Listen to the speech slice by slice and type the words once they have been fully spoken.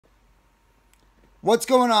What's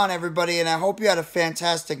going on, everybody? And I hope you had a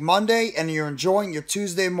fantastic Monday and you're enjoying your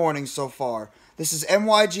Tuesday morning so far. This is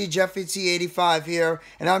NYG Jeffy T85 here,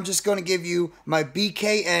 and I'm just going to give you my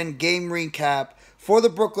BKN Game Recap for the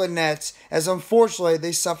Brooklyn Nets, as unfortunately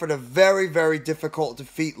they suffered a very, very difficult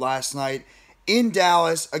defeat last night in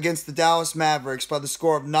Dallas against the Dallas Mavericks by the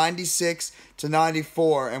score of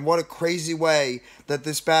 96-94. And what a crazy way that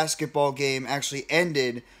this basketball game actually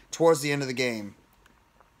ended towards the end of the game.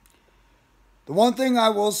 The one thing I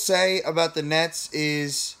will say about the Nets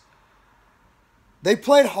is they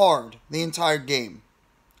played hard the entire game.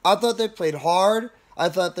 I thought they played hard. I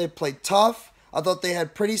thought they played tough. I thought they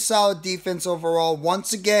had pretty solid defense overall.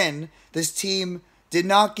 Once again, this team did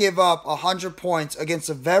not give up 100 points against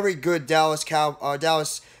a very good Dallas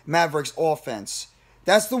Mavericks offense.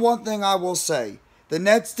 That's the one thing I will say. The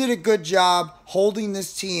Nets did a good job holding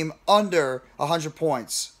this team under 100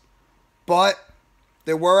 points. But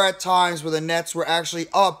there were at times where the Nets were actually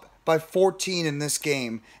up by 14 in this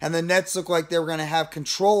game, and the Nets looked like they were going to have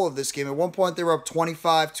control of this game. At one point, they were up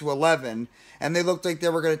 25-11, and they looked like they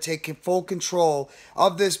were going to take full control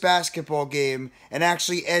of this basketball game and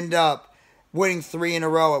actually end up winning 3 in a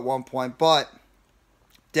row at one point. But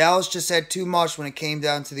Dallas just had too much when it came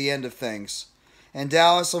down to the end of things. And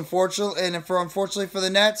Dallas, unfortunately for the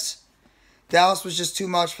Nets, Dallas was just too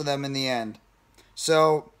much for them in the end.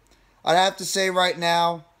 So I'd have to say right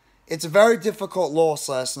now, it's a very difficult loss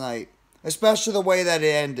last night, especially the way that it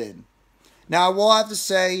ended. Now, I will have to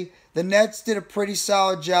say, the Nets did a pretty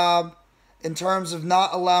solid job in terms of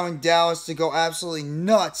not allowing Dallas to go absolutely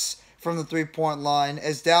nuts from the three-point line,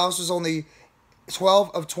 as Dallas was only 12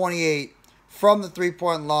 of 28 from the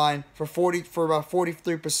three-point line for about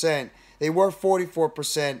 43%. They were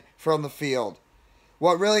 44% from the field.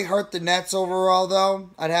 What really hurt the Nets overall, though,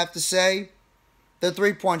 I'd have to say, their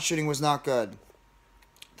three-point shooting was not good.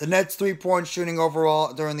 The Nets' three-point shooting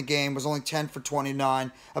overall during the game was only 10 for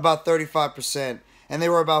 29, about 35%, and they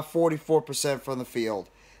were about 44% from the field.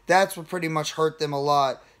 That's what pretty much hurt them a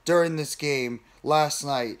lot during this game last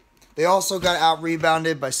night. They also got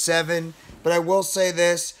out-rebounded by 7, but I will say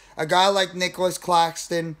this, a guy like Nicolas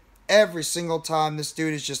Claxton, every single time this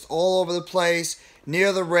dude is just all over the place,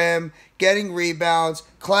 near the rim, getting rebounds.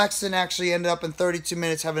 Claxton actually ended up in 32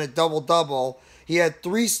 minutes having a double-double. He had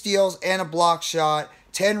 3 steals and a block shot,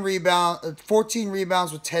 14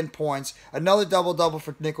 rebounds with 10 points. Another double-double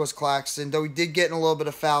for Nicolas Claxton, though he did get in a little bit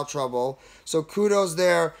of foul trouble. So kudos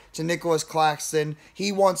there to Nicolas Claxton.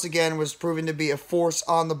 He once again was proven to be a force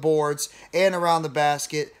on the boards and around the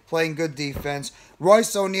basket, playing good defense.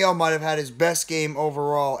 Royce O'Neal might have had his best game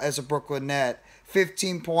overall as a Brooklyn Net.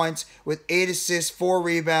 15 points with 8 assists, 4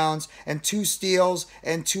 rebounds, and 2 steals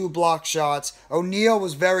and 2 block shots. O'Neal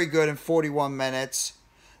was very good in 41 minutes,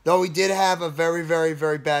 though he did have a very, very,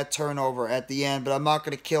 very bad turnover at the end, but I'm not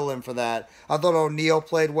going to kill him for that. I thought O'Neal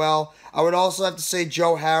played well. I would also have to say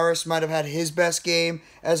Joe Harris might have had his best game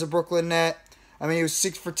as a Brooklyn Net. I mean, he was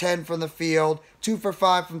 6 for 10 from the field, 2 for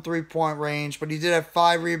 5 from three-point range, but he did have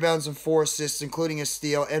 5 rebounds and 4 assists, including a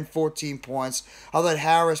steal, and 14 points. I thought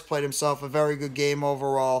Harris played himself a very good game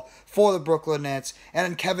overall for the Brooklyn Nets. And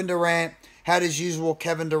then Kevin Durant had his usual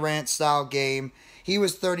Kevin Durant-style game. He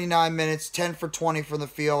was 39 minutes, 10 for 20 from the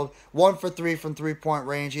field, 1 for 3 from three-point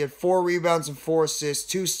range. He had 4 rebounds and 4 assists,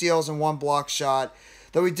 2 steals and 1 block shot.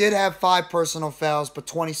 Though he did have 5 personal fouls, but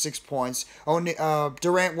 26 points.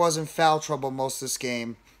 Durant was in foul trouble most of this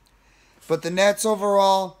game. But the Nets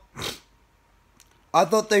overall, I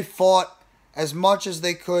thought they fought as much as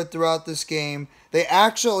they could throughout this game. They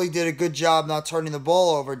actually did a good job not turning the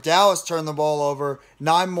ball over. Dallas turned the ball over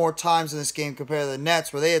 9 more times in this game compared to the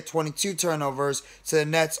Nets, where they had 22 turnovers to the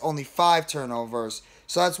Nets only 5 turnovers.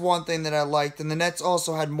 So that's one thing that I liked. And the Nets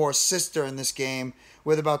also had more assists during this game,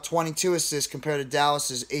 with about 22 assists compared to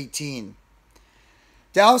Dallas's 18.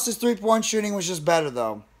 Dallas's three-point shooting was just better,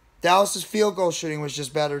 though. Dallas's field goal shooting was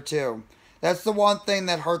just better, too. That's the one thing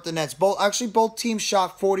that hurt the Nets. Both teams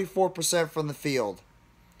shot 44% from the field.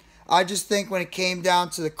 I just think when it came down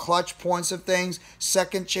to the clutch points of things,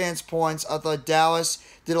 second chance points, I thought Dallas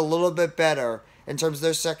did a little bit better in terms of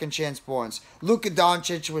their second chance points. Luka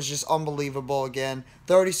Doncic was just unbelievable again.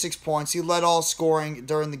 36 points. He led all scoring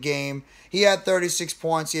during the game. He had 36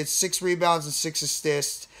 points. He had 6 rebounds and 6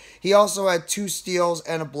 assists. He also had 2 steals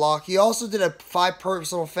and a block. He also did 5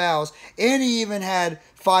 personal fouls, and he even had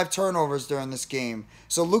 5 turnovers during this game.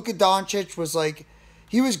 So Luka Doncic was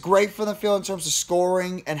he was great for the field in terms of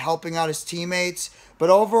scoring and helping out his teammates. But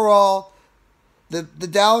overall, the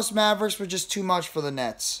Dallas Mavericks were just too much for the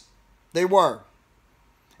Nets. They were.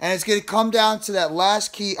 And it's going to come down to that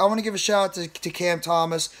last key. I want to give a shout out to Cam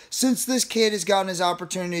Thomas. Since this kid has gotten his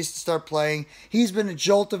opportunities to start playing, he's been a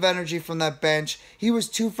jolt of energy from that bench. He was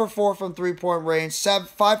 2 for 4 from three-point range, 5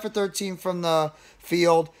 for 13 from the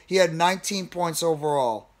field. He had 19 points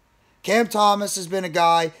overall. Cam Thomas has been a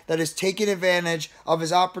guy that has taken advantage of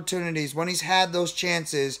his opportunities when he's had those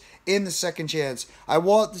chances in the second chance. I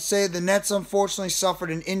want to say the Nets unfortunately suffered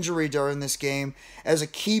an injury during this game as a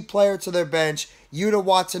key player to their bench, Yuta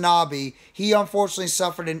Watanabe. He unfortunately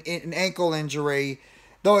suffered an ankle injury.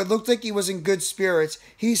 Though it looked like he was in good spirits,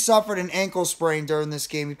 he suffered an ankle sprain during this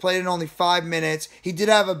game. He played in only 5 minutes. He did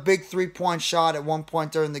have a big three-point shot at one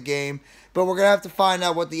point during the game. But we're going to have to find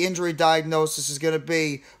out what the injury diagnosis is going to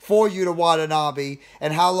be for Yuta Watanabe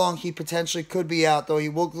and how long he potentially could be out, though he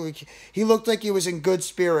looked like he was in good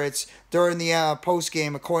spirits during the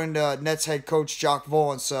postgame, according to Nets head coach Jock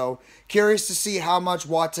Vaughan. So, curious to see how much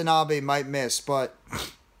Watanabe might miss. But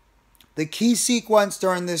the key sequence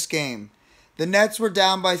during this game, the Nets were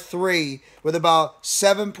down by 3 with about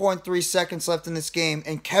 7.3 seconds left in this game,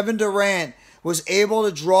 and Kevin Durant was able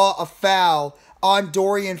to draw a foul on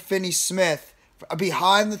Dorian Finney-Smith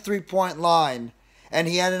behind the three-point line, and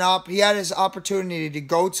he had his opportunity to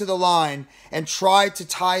go to the line and try to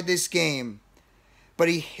tie this game, but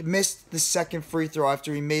he missed the second free throw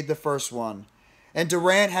after he made the first one. And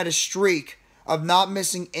Durant had a streak of not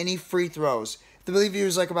missing any free throws. I believe he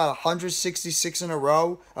was like about 166 in a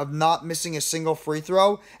row of not missing a single free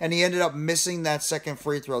throw, and he ended up missing that second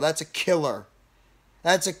free throw. That's a killer.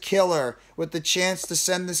 That's a killer with the chance to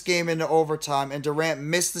send this game into overtime, and Durant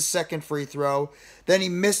missed the second free throw. Then he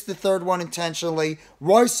missed the third one intentionally.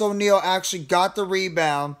 Royce O'Neal actually got the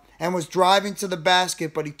rebound and was driving to the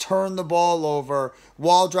basket, but he turned the ball over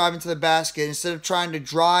while driving to the basket. Instead of trying to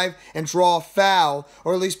drive and draw a foul,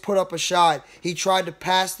 or at least put up a shot, he tried to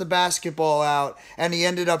pass the basketball out, and he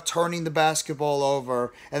ended up turning the basketball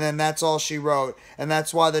over. And then that's all she wrote. And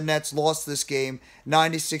that's why the Nets lost this game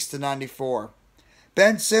 96-94.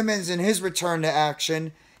 Ben Simmons, in his return to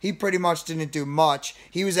action, he pretty much didn't do much.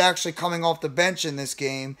 He was actually coming off the bench in this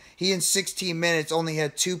game. He, in 16 minutes, only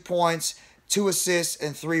had 2 points, 2 assists,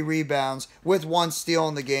 and 3 rebounds, with 1 steal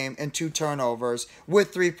in the game and 2 turnovers,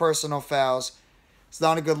 with 3 personal fouls. It's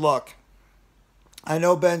not a good look. I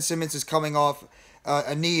know Ben Simmons is coming off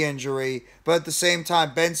a knee injury, but at the same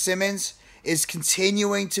time, Ben Simmons is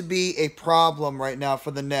continuing to be a problem right now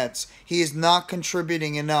for the Nets. He is not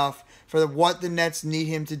contributing enough for what the Nets need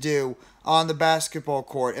him to do on the basketball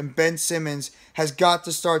court. And Ben Simmons has got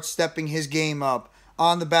to start stepping his game up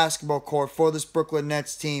on the basketball court for this Brooklyn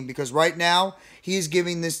Nets team, because right now he is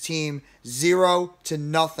giving this team 0 to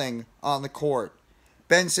nothing on the court.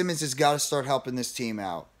 Ben Simmons has got to start helping this team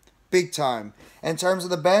out. Big time. In terms of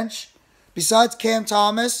the bench, besides Cam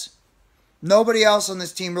Thomas, nobody else on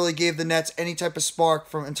this team really gave the Nets any type of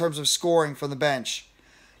spark in terms of scoring from the bench.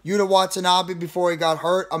 Yuta Watanabe, before he got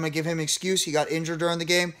hurt, I'm going to give him an excuse. He got injured during the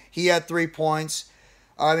game. He had 3 points.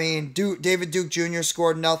 I mean, David Duke Jr.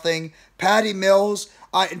 scored nothing. Patty Mills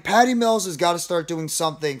has got to start doing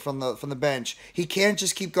something from the bench. He can't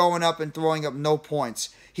just keep going up and throwing up no points.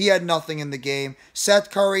 He had nothing in the game. Seth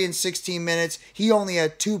Curry, in 16 minutes, he only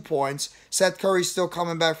had 2 points. Seth Curry still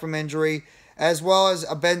coming back from injury, as well as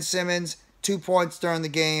Ben Simmons, 2 points during the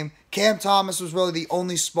game. Cam Thomas was really the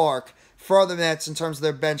only spark for the Nets in terms of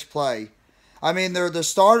their bench play. I mean, their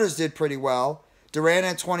starters did pretty well. Durant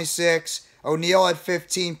had 26. O'Neal had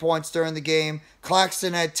 15 points during the game.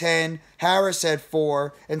 Claxton had 10. Harris had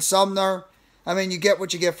 4. And Sumner, I mean, you get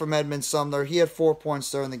what you get from Edmund Sumner. He had 4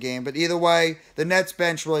 points during the game. But either way, the Nets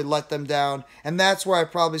bench really let them down. And that's where I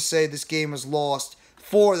probably say this game was lost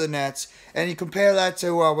for the Nets. And you compare that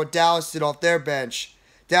to what Dallas did off their bench.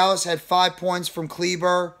 Dallas had 5 points from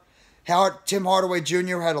Kleber. Tim Hardaway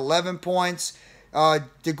Jr. had 11 points.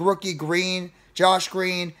 The rookie Green, Josh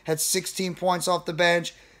Green, had 16 points off the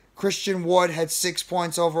bench. Christian Wood had 6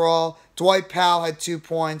 points overall. Dwight Powell had 2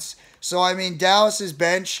 points. So, I mean, Dallas's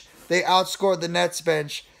bench, they outscored the Nets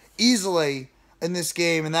bench easily in this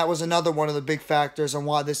game, and that was another one of the big factors on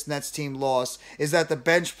why this Nets team lost, is that the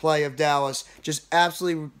bench play of Dallas just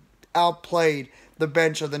absolutely outplayed the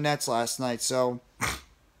bench of the Nets last night. So,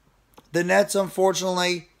 the Nets,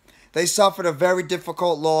 unfortunately, they suffered a very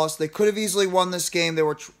difficult loss. They could have easily won this game. They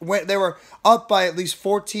were up by at least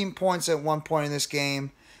 14 points at one point in this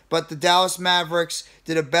game. but the Dallas Mavericks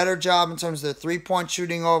did a better job in terms of their three-point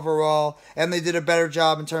shooting overall, and they did a better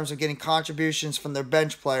job in terms of getting contributions from their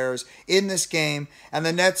bench players in this game. And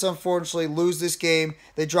the Nets, unfortunately, lose this game.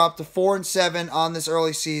 They dropped to 4-7 on this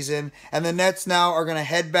early season, and the Nets now are going to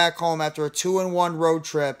head back home after a 2-1 road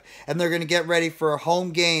trip, and they're going to get ready for a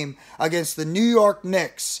home game against the New York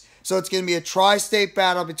Knicks. So it's going to be a tri-state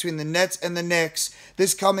battle between the Nets and the Knicks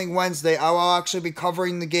this coming Wednesday. I will actually be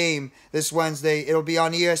covering the game this Wednesday. It'll be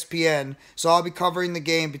on ESPN. So I'll be covering the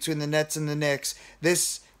game between the Nets and the Knicks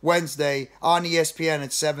this Wednesday on ESPN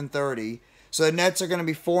at 7:30. So the Nets are going to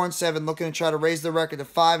be 4-7, looking to try to raise the record to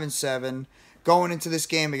 5-7 going into this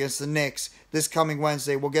game against the Knicks this coming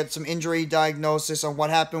Wednesday. We'll get some injury diagnosis on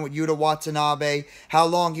what happened with Yuta Watanabe, how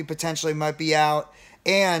long he potentially might be out,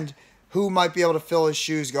 and who might be able to fill his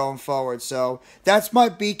shoes going forward. So that's my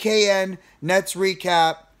BKN Nets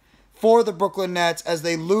recap for the Brooklyn Nets as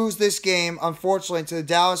they lose this game, unfortunately, to the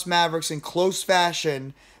Dallas Mavericks in close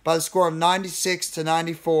fashion by the score of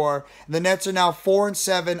 96-94. The Nets are now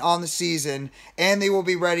 4-7 on the season, and they will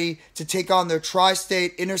be ready to take on their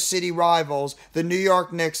tri-state inner-city rivals, the New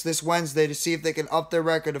York Knicks, this Wednesday to see if they can up their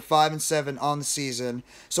record to 5-7 on the season.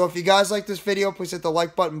 So if you guys like this video, please hit the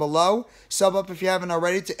like button below. Sub up if you haven't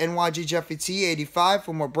already to NYGJeffyT85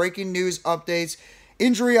 for more breaking news updates,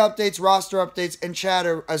 injury updates, roster updates, and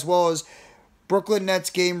chatter, as well as Brooklyn Nets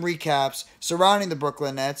game recaps surrounding the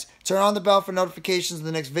Brooklyn Nets. Turn on the bell for notifications of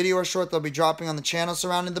the next video or short they'll be dropping on the channel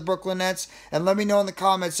surrounding the Brooklyn Nets. And let me know in the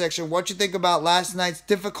comment section what you think about last night's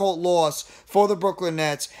difficult loss for the Brooklyn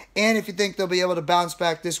Nets, and if you think they'll be able to bounce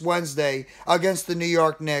back this Wednesday against the New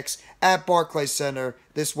York Knicks at Barclays Center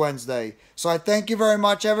this Wednesday. So I thank you very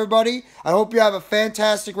much, everybody. I hope you have a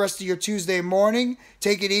fantastic rest of your Tuesday morning.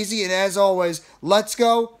 Take it easy, and as always, let's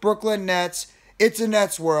go Brooklyn Nets. It's a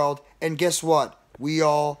Nets world. And guess what? We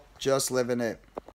all just live in it.